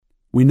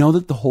We know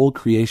that the whole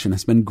creation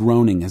has been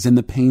groaning as in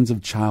the pains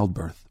of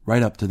childbirth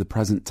right up to the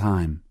present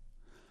time.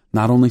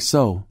 Not only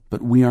so,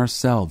 but we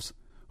ourselves,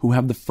 who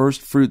have the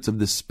first fruits of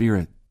the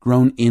Spirit,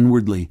 groan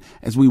inwardly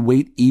as we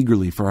wait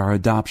eagerly for our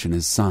adoption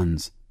as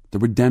sons, the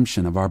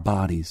redemption of our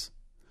bodies.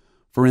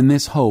 For in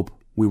this hope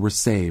we were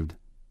saved.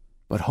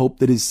 But hope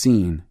that is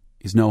seen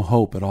is no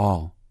hope at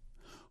all.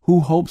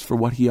 Who hopes for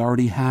what he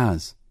already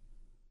has?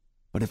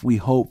 But if we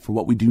hope for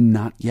what we do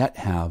not yet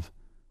have,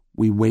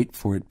 we wait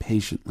for it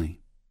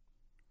patiently.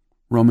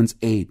 Romans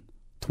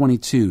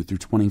 8:22 through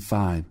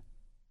 25.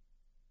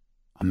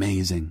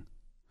 Amazing.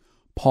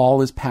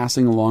 Paul is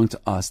passing along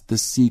to us the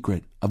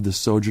secret of the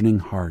sojourning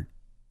heart.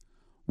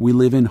 We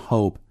live in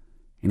hope,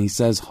 and he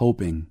says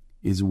hoping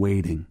is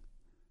waiting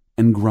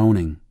and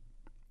groaning.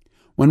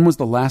 When was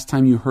the last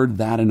time you heard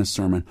that in a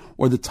sermon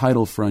or the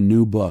title for a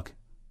new book?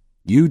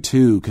 You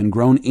too can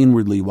groan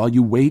inwardly while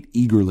you wait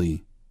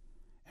eagerly.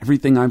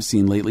 Everything I've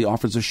seen lately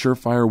offers a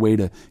surefire way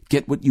to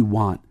get what you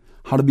want,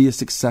 how to be a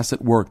success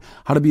at work,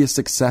 how to be a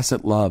success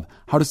at love,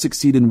 how to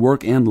succeed in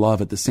work and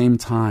love at the same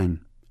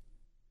time.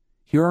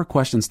 Here are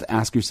questions to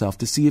ask yourself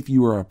to see if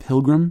you are a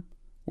pilgrim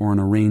or an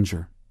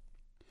arranger.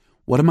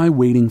 What am I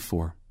waiting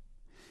for?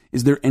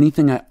 Is there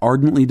anything I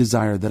ardently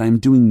desire that I am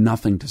doing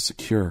nothing to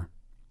secure?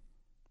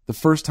 The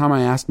first time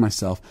I asked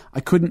myself, I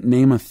couldn't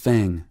name a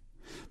thing.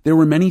 There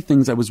were many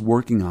things I was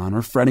working on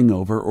or fretting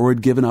over or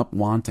had given up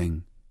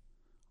wanting.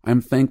 I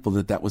am thankful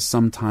that that was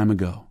some time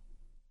ago.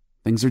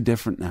 Things are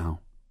different now.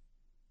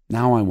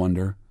 Now I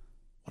wonder,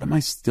 what am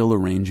I still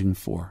arranging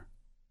for?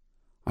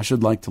 I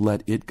should like to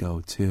let it go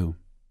too.